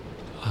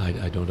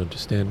 I don't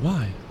understand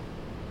why.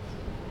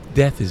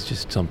 Death is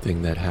just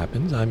something that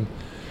happens. I'm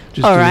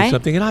just All doing right.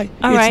 something, and All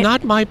it's right.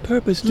 not my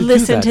purpose to do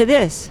Listen that. to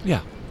this, Yeah.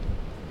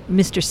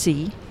 Mr.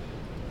 C.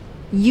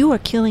 You are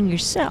killing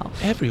yourself.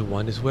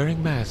 Everyone is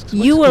wearing masks. You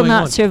What's will going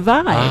not on?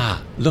 survive.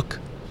 Ah, look.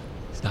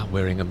 He's not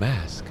wearing a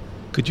mask.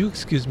 Could you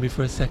excuse me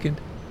for a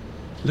second?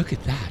 Look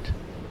at that.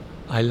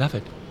 I love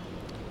it.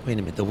 Wait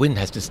a minute. The wind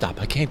has to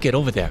stop. I can't get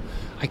over there.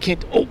 I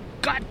can't. Oh,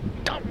 God.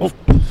 Oh.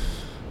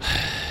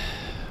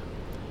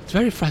 It's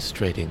very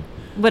frustrating.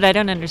 What I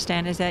don't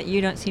understand is that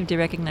you don't seem to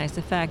recognize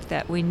the fact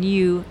that when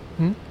you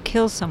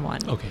kill someone,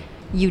 Okay.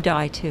 you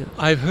die too.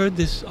 I've heard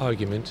this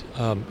argument.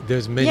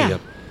 There's many Yeah.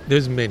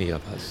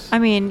 of us. I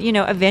mean,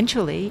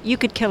 eventually you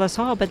could kill us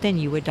all, but then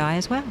you would die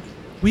as well.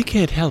 We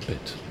can't help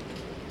it.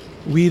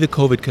 We, the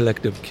COVID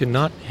Collective,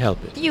 cannot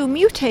help it. You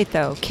mutate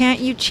though. Can't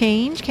you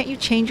change? Can't you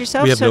change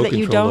yourself We have so no that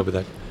you control don't? over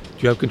that.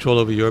 Do you have control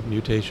over your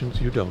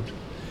mutations? You don't.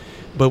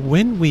 But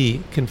when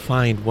we can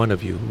find one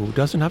of you who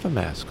doesn't have a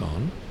mask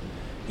on,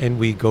 and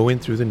we go in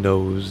through the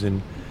nose,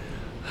 and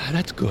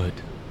that's good.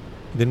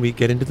 Then we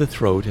get into the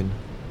throat, and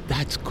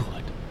that's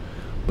good.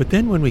 But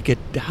then when we get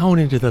down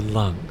into the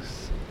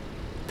lungs,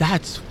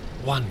 that's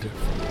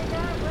wonderful.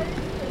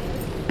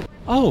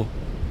 Oh,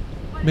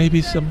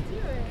 maybe some...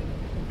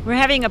 We're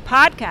having a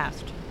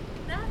podcast.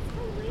 That's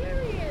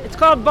hilarious. It's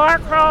called Bar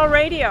Crawl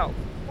Radio.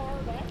 Bar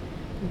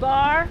what?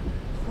 Bar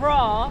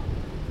Crawl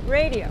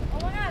Radio.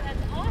 Oh my god,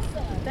 that's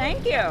awesome.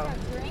 Thank you.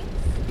 Got drinks?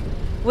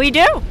 We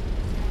do.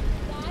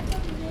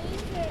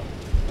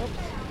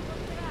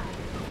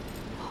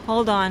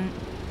 hold on,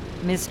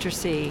 Mr.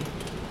 C.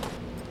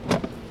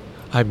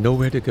 I've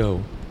nowhere to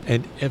go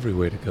and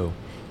everywhere to go.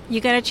 You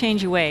got to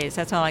change your ways.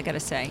 That's all I got to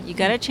say. You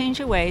got to change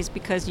your ways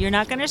because you're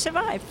not going to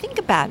survive. Think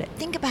about it.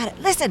 Think about it.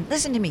 Listen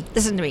to me.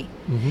 Listen to me.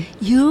 Mm-hmm.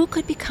 You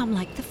could become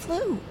like the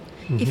flu.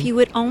 If you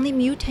would only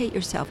mutate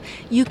yourself,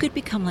 you could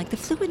become like the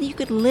flu and you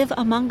could live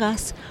among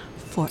us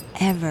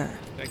forever.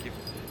 Thank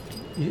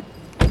you.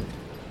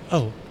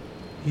 Oh,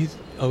 he's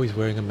always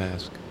wearing a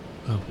mask.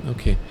 Oh,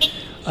 okay.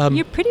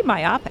 You're pretty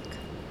myopic.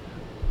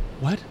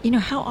 What? You know,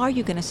 how are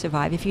you going to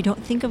survive if you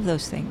don't think of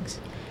those things?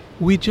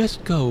 We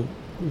just go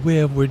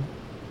where we're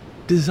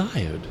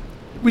desired.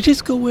 We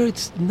just go where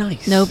it's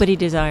nice. Nobody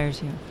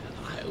desires you.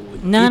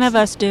 None of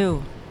us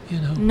do. You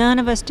know. None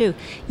of us do.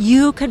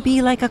 You could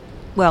be like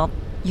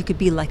you could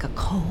be like a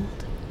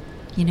cold.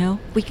 You know?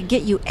 We could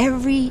get you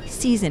every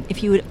season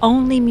if you would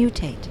only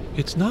mutate.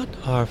 It's not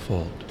our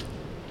fault.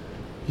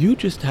 You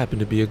just happen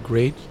to be a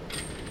great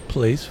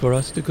place for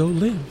us to go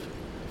live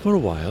for a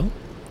while.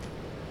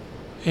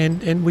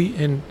 And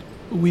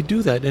we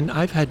do that. And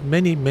I've had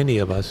many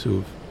of us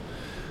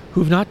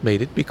who've not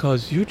made it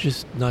because you're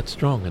just not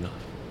strong enough.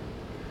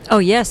 Oh,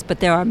 yes, but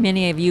there are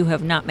many of you who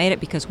have not made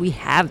it because we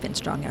have been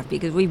strong enough,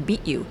 because we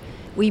beat you.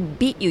 We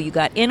beat you. You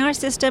got in our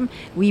system,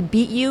 we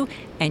beat you,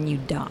 and you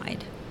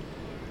died.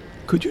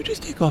 Could you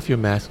just take off your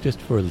mask just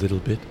for a little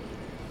bit?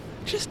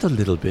 Just a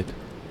little bit.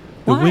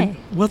 Why?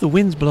 The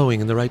wind's blowing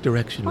in the right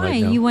direction Why?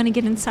 right now. You want to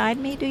get inside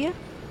me, do you?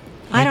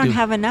 I I don't do.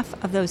 have enough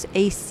of those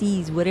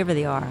ACs, whatever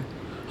they are.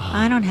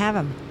 I don't have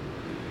them.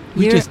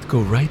 We just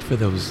go right for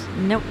those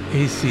Nope.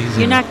 ACs.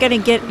 You're not going to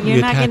get. we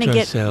You're not going to attach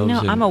get. ourselves No,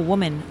 and- I'm a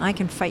woman. I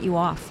can fight you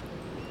off.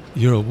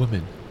 You're a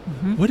woman.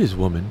 Mhm. What is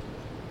woman?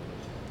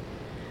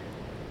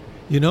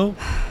 You know,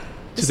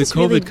 to This the is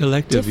really COVID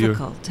collective,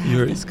 difficult to have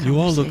you're this you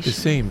all look the conversation.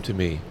 same to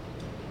me.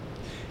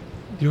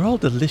 You're all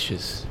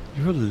delicious.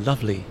 You're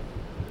lovely.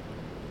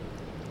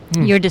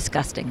 You're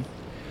disgusting.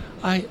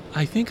 I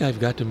think I've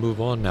got to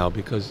move on now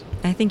because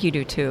I think you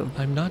do too.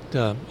 I'm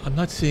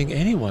not seeing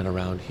anyone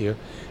around here.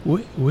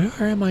 Where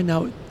am I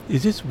now?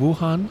 Is this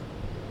Wuhan,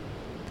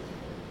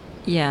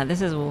 Yeah,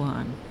 this is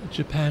Wuhan.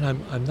 Japan?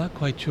 I'm not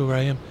quite sure where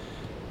I am,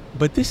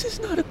 but this is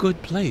not a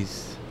good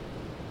place.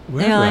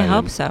 Wherever Yeah, I am.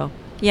 hope so.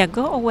 Yeah,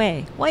 go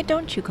away. Why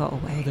don't you go Oh,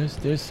 away?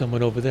 there's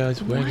someone over there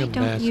who's wearing Why a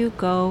don't mask. you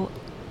go?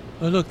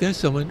 Oh, look, there's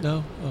someone.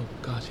 No. Oh,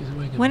 gosh, he's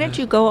wearing a Why mask. don't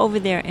you go over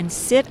there and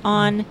sit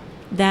on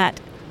that?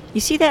 You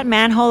see that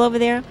manhole over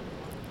there?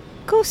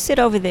 Go sit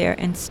over there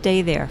and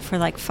stay there for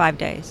like 5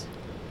 days.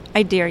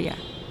 I dare you.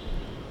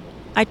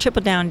 I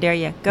triple down dare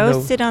you. Go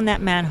No, sit on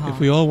that manhole. If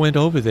we all went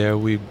over there,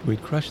 we'd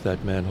crush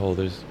that manhole.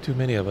 There's too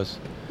many of us.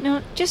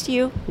 No, just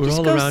you. We're just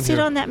all go around sit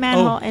here. on that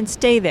manhole Oh. and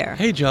stay there.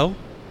 Hey, Joe.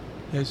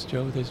 There's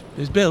Joe.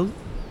 There's Bill.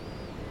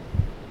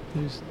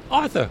 There's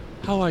Arthur.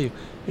 How are you?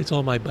 It's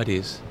all my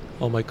buddies,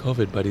 all my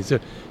COVID buddies. They're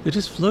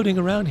just floating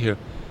around here.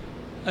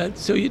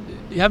 So you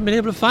haven't been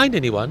able to find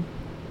anyone?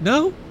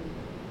 No?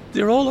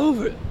 They're all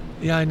over.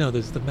 Yeah, I know.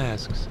 There's the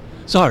masks.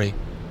 Sorry.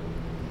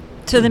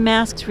 So the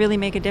masks really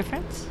make a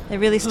difference? It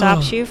really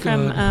stops Oh, you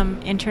from God.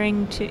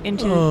 entering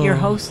into your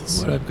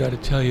hosts? What I've got to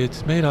tell you,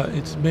 it's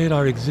made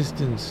our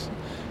existence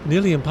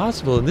nearly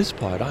impossible in this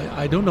part.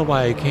 I don't know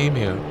why I came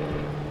here.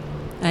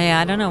 Yeah,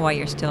 I don't know why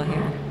you're still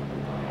here.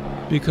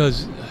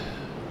 Because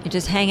You're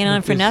just hanging on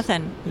look, for there's-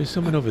 nothing. There's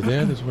someone over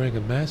there that's wearing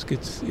a mask.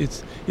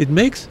 It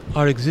makes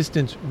our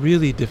existence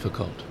really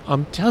difficult.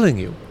 I'm telling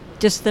you.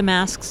 Just the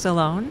masks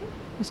alone?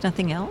 There's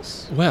nothing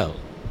else? Well,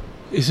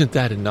 isn't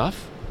that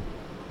enough?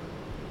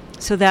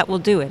 So that will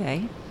do it,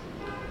 eh?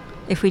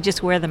 If we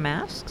just wear the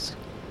masks?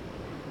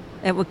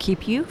 It will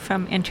keep you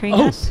from entering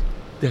Oh. us?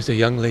 There's a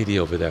young lady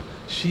over there.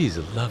 She's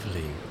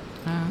lovely.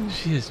 Oh.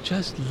 She is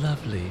just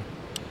lovely.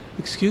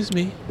 Excuse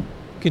me.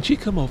 Can she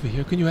come over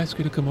here? Can you ask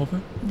her to come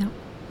over? No.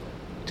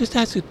 Just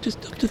ask her.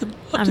 Just up to the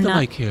I'm to the not.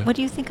 mic here. What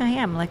do you think I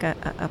am? Like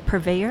a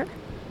purveyor?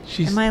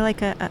 She's Am I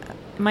like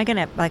am I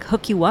gonna like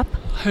hook you up?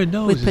 her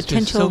nose with is just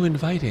potential- so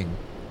inviting.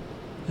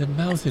 The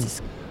mouth and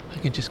That's I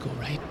can just go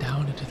right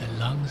down into the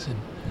lungs and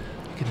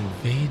I can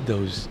invade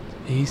those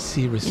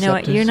AC receptors. You know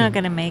what? You're not and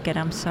gonna make it.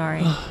 I'm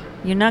sorry.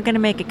 You're not gonna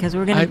make it because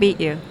we're gonna beat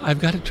you. I've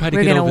got to try to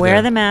We're get gonna over wear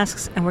there. the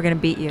masks and we're gonna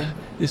beat you.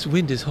 This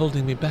wind is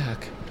holding me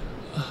back.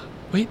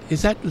 Wait,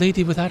 is that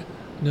lady without?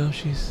 No,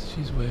 she's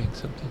wearing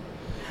something.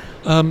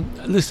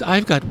 Listen,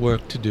 I've got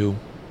work to do,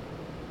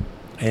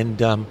 and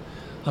I'm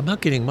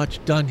not getting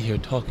much done here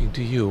talking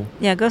to you.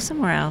 Yeah, go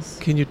somewhere else.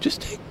 Can you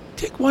just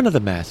take one of the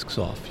masks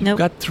off? You've Nope.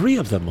 got 3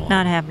 of them on.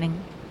 Not happening.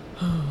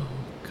 Oh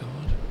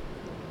God.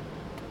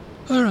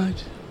 All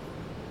right.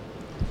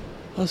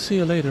 I'll see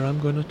you later. I'm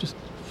going to just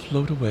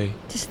float away.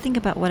 Just think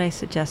about what I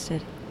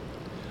suggested.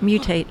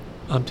 Mutate.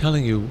 I'm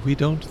telling you, we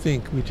don't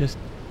think. We just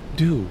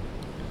do.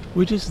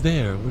 We're just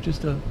there. We're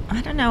just a.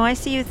 I don't know. I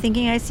see you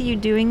thinking. I see you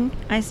doing.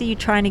 I see you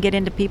trying to get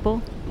into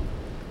people.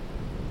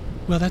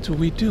 Well, that's what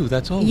we do.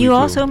 That's all we do. You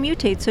also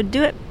mutate, so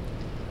do it.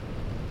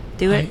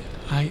 Do it.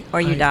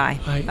 Or you die,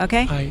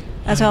 okay?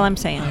 That's all I'm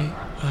saying.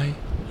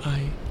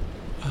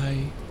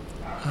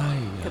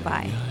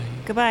 Goodbye.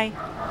 Goodbye.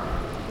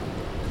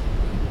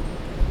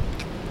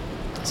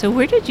 So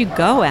where did you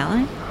go,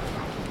 Alan?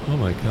 Oh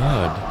my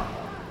God.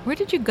 Where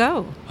did you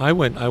go? I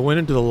went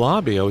into the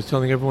lobby. I was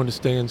telling everyone to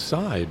stay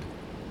inside.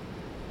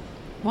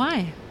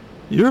 Why?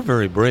 You're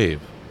very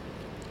brave.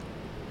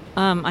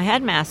 I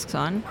had masks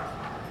on.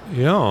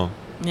 Yeah.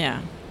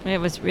 Yeah. It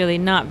was really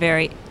not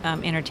very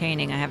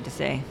entertaining, I have to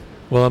say.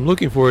 Well, I'm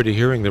looking forward to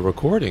hearing the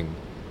recording.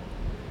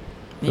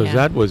 Because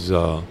Yeah.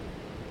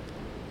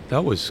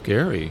 that was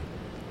scary.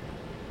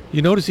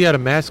 You notice he had a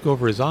mask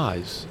over his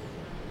eyes.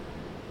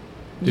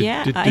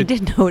 I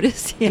did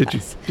notice,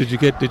 yes. Did you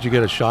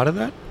get a shot of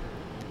that?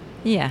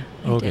 Yeah,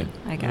 I Okay. did.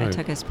 I All right.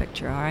 took his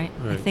picture, all right?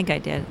 All I right. think I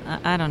did.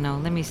 I don't know.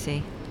 Let me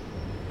see.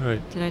 All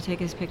right. Did I take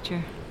his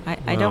picture? I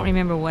Wow. don't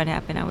remember what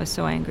happened. I was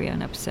so angry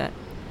and upset.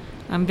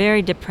 I'm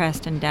very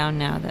depressed and down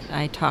now that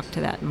I talked to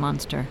that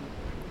monster.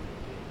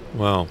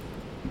 Wow.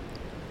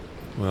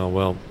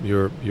 Well,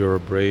 you're a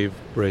brave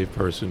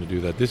person to do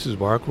that. This is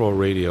Barkroll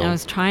Radio. I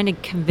was trying to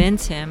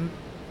convince him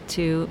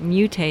to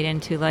mutate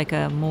into like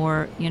a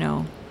more,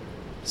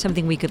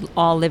 something we could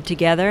all live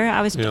together.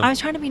 I was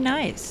trying to be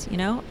nice,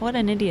 What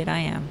an idiot I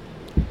am.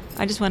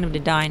 I just want him to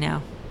die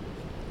now.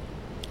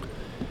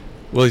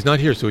 Well, he's not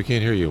here, so he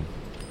can't hear you.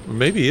 Or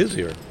maybe he is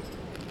here.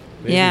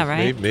 Maybe Yeah,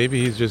 right.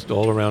 Maybe he's just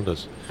all around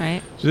us.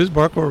 Right? So this is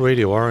Barkroll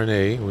Radio,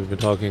 RNA. We've been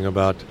talking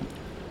about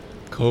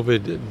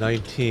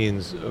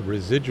COVID-19's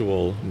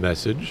residual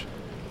message.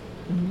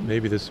 Mm-hmm.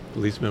 Maybe this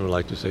policeman would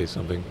like to say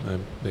something.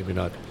 Maybe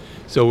not.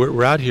 So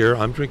we're out here.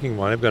 I'm drinking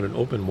wine. I've got an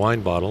open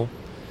wine bottle.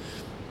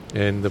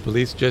 And the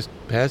police just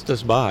passed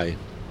us by.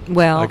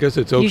 Well, I guess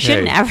it's okay. You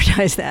shouldn't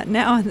advertise that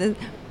now.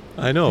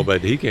 I know,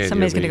 but he can't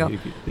Somebody's hear me. gonna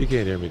He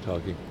can't hear me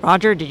talking.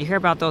 Roger, did you hear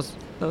about those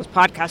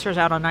podcasters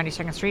out on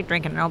 92nd Street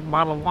drinking an open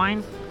bottle of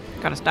wine?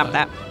 Gotta stop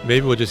that.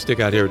 Maybe we'll just stick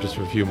out here just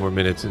for a few more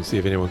minutes and see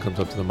if anyone comes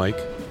up to the mic.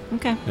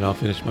 Okay. And I'll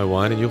finish my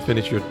wine, and you'll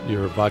finish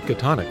your vodka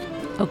tonic.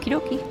 Okie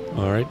dokie.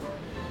 All right.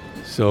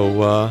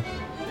 So,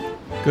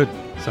 good.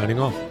 Signing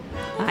off.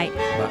 Bye.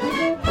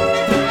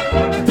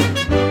 Bye.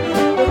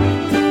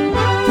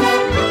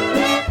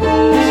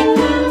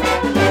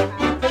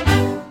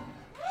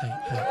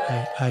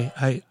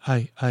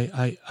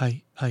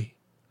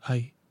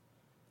 I.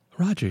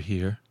 Roger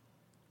here.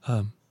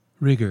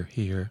 Rigger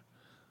here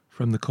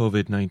from the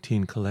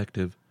COVID-19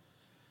 Collective.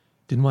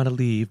 Didn't want to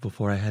leave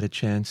before I had a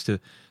chance to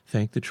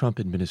thank the Trump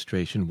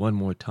administration one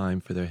more time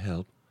for their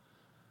help.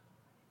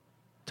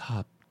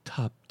 Top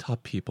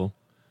people.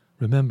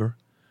 Remember,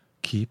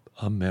 keep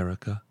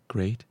America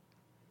great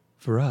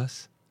for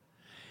us.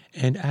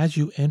 And as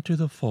you enter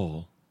the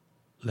fall,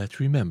 let's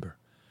remember,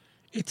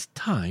 it's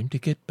time to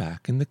get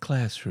back in the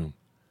classroom.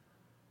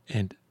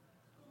 And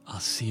I'll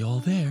see you all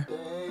there.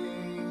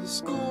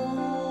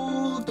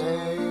 School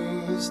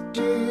days,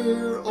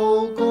 dear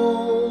old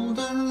gold.